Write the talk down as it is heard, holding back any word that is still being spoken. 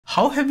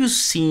how have you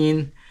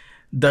seen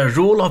the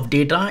role of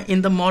data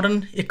in the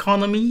modern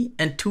economy,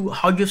 and two,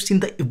 how you've seen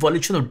the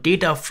evolution of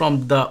data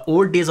from the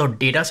old days of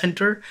data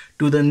center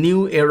to the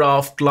new era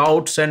of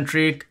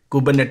cloud-centric,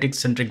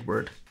 Kubernetes-centric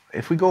world?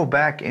 If we go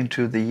back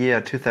into the year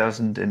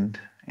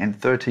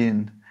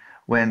 2013,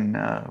 when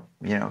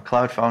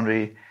Cloud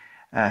Foundry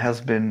has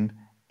been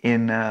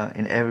in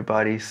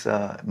everybody's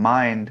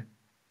mind,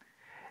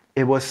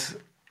 it was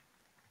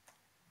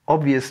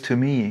obvious to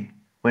me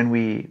when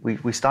we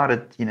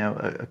started,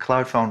 a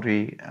Cloud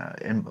Foundry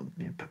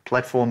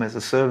platform as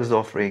a service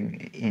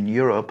offering in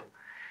Europe,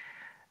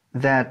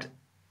 that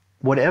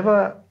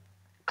whatever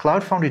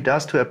Cloud Foundry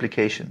does to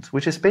applications,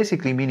 which is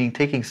basically meaning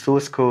taking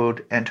source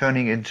code and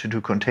turning it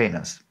into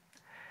containers,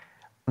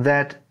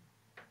 that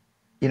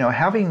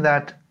having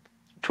that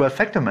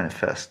 12-factor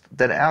manifest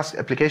that asks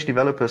application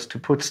developers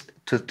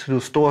to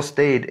store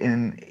state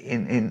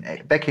in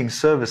backing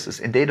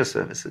services, in data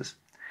services,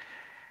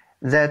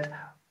 that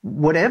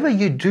whatever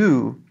you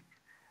do,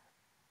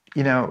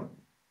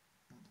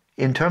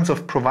 in terms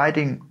of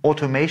providing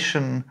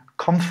automation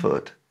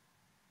comfort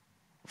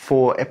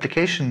for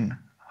application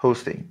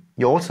hosting,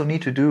 you also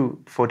need to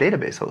do for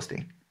database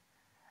hosting.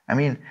 I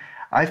mean,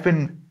 I've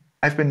been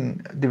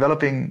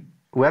developing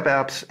web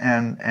apps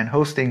and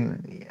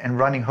hosting and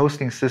running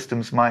hosting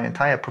systems my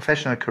entire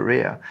professional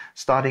career,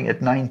 starting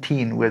at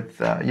 19 with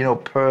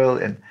Perl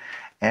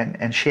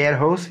and shared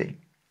hosting.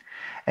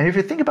 And if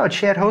you think about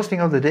shared hosting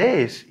of the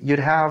days, you'd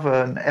have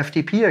an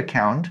FTP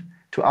account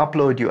to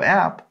upload your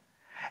app,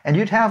 and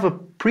you'd have a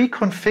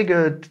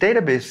pre-configured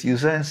database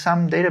user in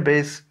some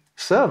database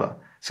server,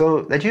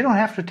 so that you don't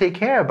have to take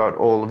care about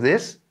all of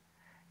this.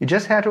 You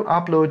just had to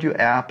upload your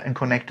app and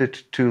connect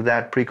it to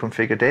that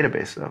pre-configured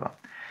database server.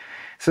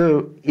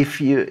 So if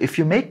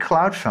you make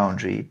Cloud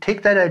Foundry,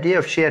 take that idea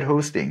of shared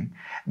hosting,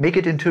 make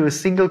it into a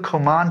single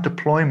command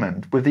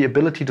deployment with the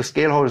ability to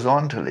scale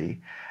horizontally,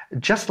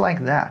 just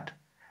like that.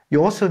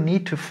 You also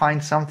need to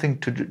find something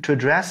to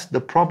address the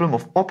problem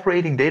of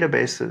operating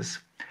databases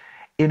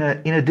in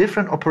a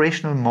different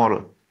operational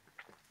model.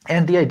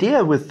 And the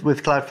idea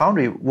with Cloud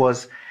Foundry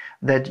was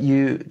that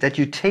you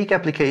take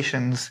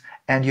applications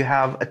and you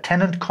have a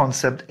tenant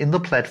concept in the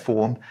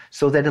platform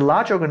so that a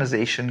large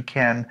organization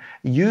can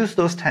use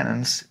those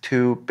tenants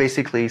to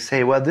basically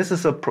say, well, this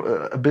is a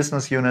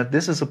business unit,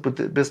 this is a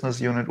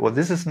business unit, or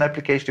this is an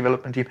application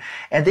development team,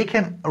 and they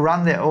can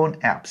run their own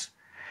apps.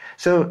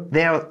 So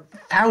there are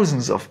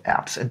thousands of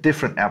apps and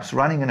different apps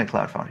running in a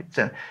Cloud Foundry.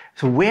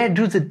 So where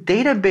do the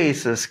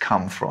databases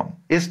come from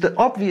is the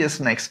obvious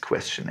next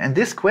question. And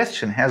this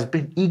question has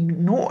been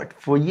ignored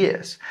for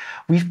years.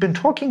 We've been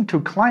talking to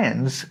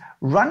clients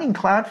running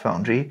Cloud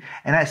Foundry,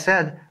 and I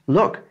said,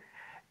 look,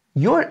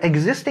 your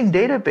existing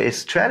database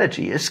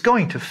strategy is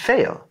going to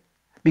fail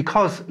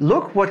because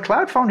look what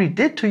Cloud Foundry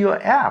did to your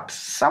apps.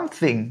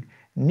 Something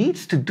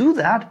needs to do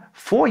that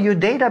for your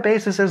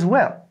databases as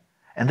well.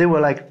 And they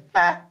were like,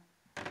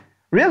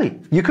 really?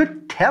 You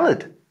could tell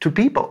it to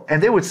people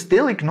and they would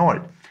still ignore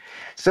it.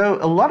 So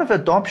a lot of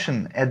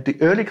adoption at the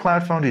early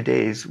Cloud Foundry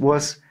days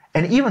was,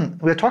 and even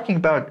we're talking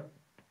about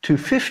to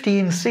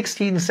 15,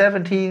 16,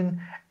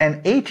 17,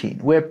 and 18,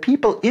 where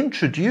people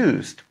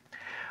introduced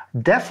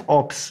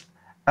DevOps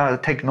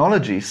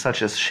technologies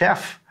such as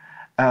Chef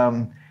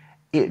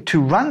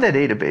to run their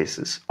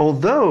databases.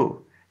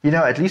 Although,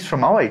 at least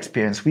from our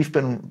experience, we've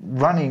been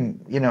running,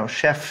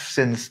 Chef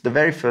since the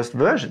very first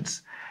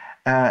versions.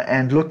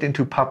 And looked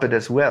into Puppet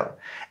as well.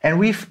 And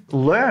we've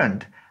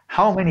learned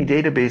how many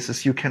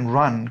databases you can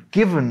run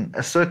given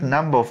a certain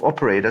number of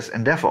operators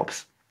and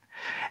DevOps.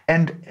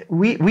 And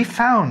we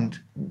found,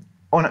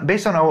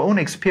 based on our own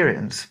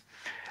experience,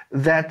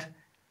 that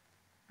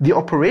the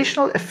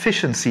operational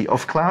efficiency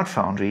of Cloud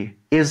Foundry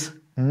is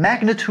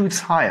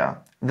magnitudes higher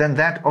than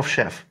that of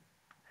Chef.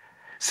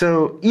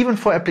 So even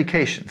for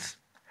applications.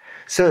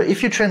 So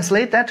if you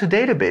translate that to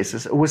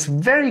databases, it was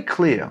very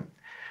clear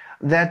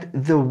that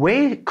the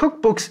way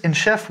cookbooks in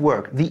Chef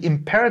work, the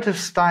imperative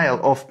style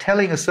of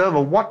telling a server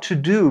what to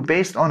do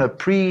based on a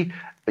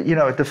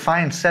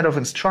defined set of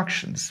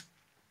instructions,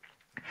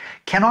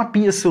 cannot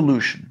be a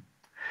solution.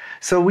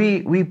 So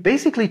we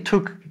basically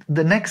took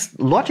the next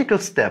logical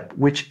step,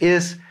 which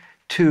is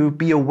to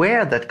be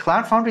aware that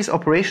Cloud Foundry's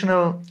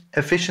operational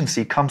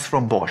efficiency comes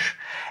from BOSH.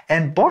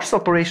 And BOSH's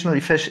operational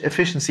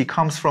efficiency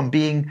comes from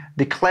being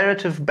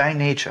declarative by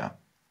nature.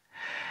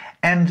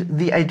 And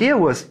the idea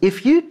was,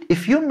 if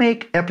you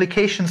make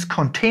applications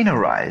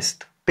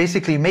containerized,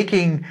 basically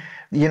making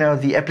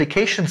the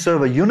application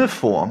server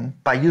uniform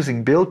by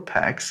using build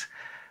packs,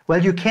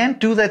 well, you can't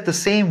do that the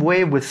same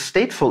way with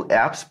stateful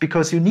apps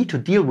because you need to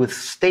deal with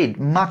state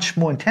much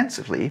more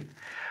intensively.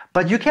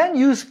 But you can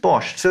use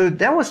BOSH. So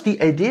that was the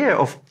idea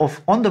of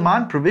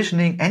on-demand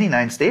provisioning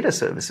anynines data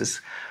services,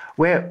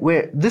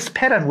 where this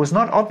pattern was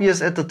not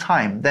obvious at the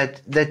time,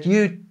 that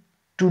you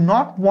do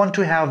not want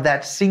to have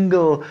that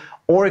single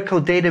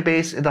Oracle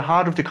database in the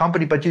heart of the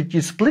company, but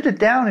you split it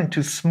down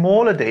into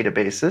smaller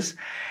databases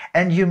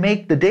and you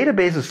make the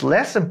databases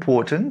less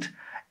important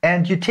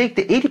and you take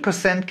the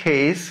 80%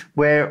 case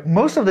where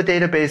most of the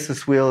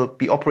databases will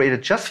be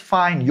operated just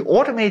fine, you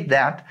automate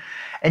that,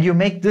 and you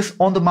make this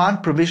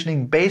on-demand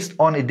provisioning based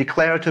on a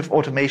declarative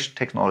automation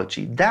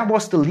technology. That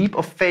was the leap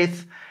of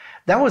faith.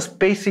 That was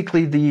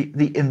basically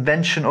the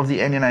invention of the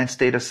anynines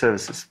data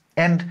services.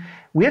 And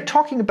we're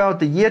talking about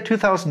the year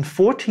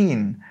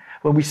 2014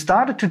 when we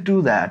started to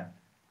do that.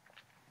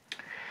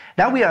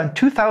 Now we are in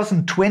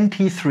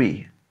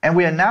 2023, and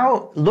we are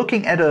now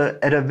looking at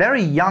a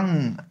very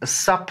young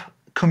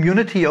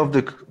sub-community of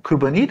the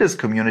Kubernetes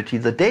community,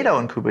 the data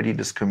on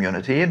Kubernetes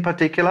community in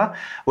particular,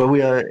 where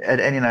we are at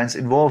Anynines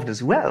involved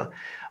as well,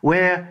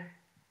 where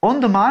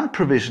on-demand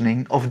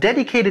provisioning of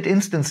dedicated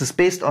instances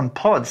based on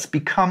pods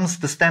becomes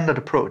the standard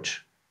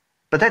approach.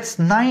 But that's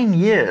 9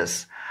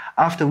 years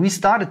after we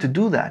started to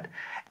do that.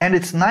 And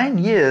it's 9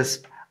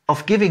 years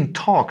of giving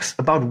talks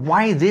about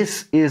why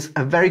this is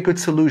a very good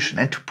solution.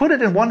 And to put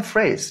it in one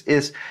phrase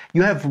is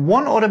you have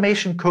one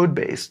automation code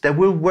base that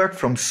will work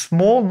from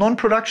small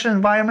non-production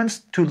environments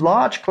to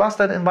large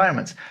clustered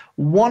environments.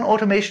 One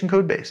automation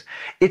code base.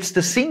 It's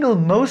the single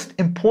most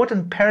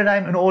important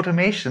paradigm in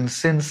automation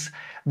since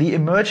the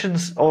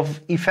emergence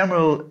of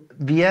ephemeral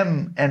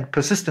VM and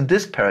persistent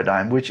disk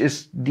paradigm, which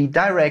is the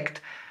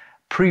direct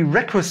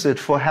prerequisite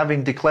for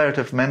having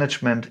declarative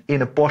management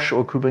in a Bosch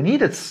or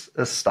Kubernetes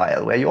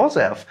style, where you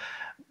also have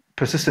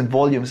persistent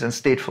volumes and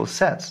stateful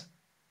sets.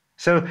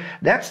 So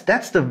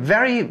that's the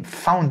very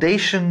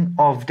foundation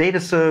of data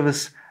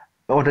service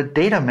or the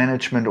data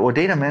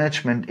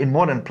management in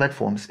modern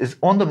platforms is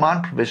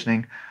on-demand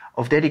provisioning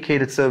of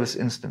dedicated service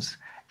instance.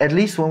 At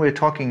least when we're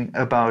talking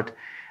about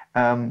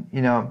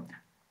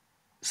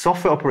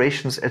software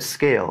operations at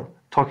scale,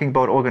 talking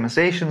about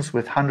organizations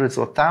with hundreds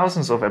or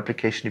thousands of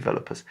application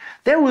developers.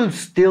 There will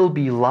still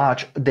be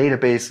large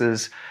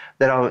databases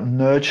that are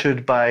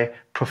nurtured by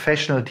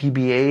professional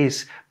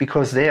DBAs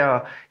because they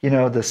are,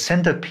 the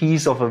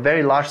centerpiece of a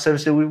very large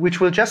service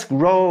which will just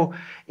grow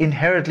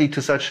inherently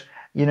to such,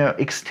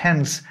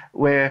 extents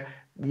where,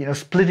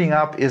 splitting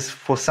up is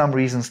for some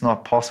reasons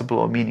not possible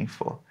or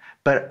meaningful.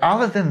 But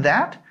other than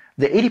that,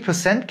 the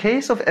 80%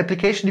 case of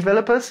application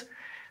developers,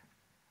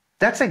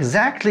 that's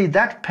exactly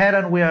that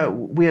pattern we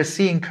are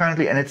seeing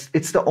currently, and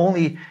it's the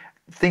only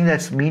thing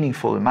that's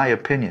meaningful in my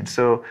opinion.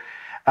 So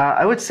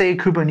I would say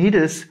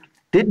Kubernetes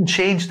didn't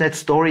change that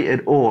story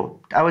at all.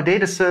 Our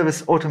data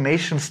service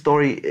automation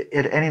story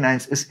at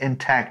Anynines is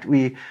intact.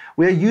 We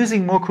are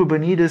using more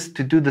Kubernetes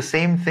to do the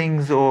same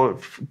things or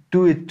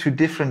do it to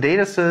different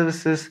data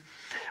services.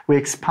 We're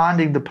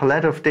expanding the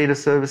palette of data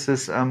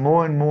services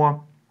more and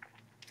more.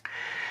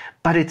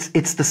 But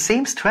it's the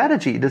same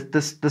strategy.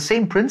 The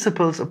same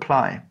principles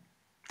apply.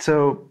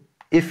 So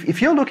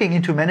if you're looking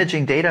into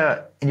managing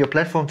data in your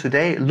platform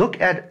today, look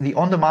at the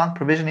on-demand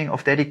provisioning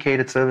of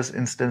dedicated service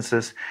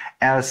instances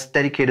as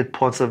dedicated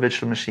pods or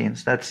virtual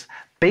machines. That's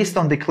based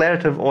on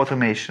declarative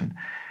automation.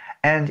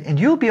 And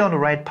you'll be on the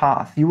right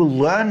path. You will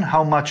learn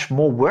how much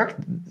more work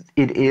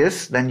it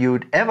is than you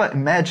would ever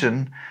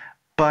imagine,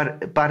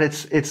 but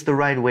it's the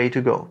right way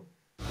to go.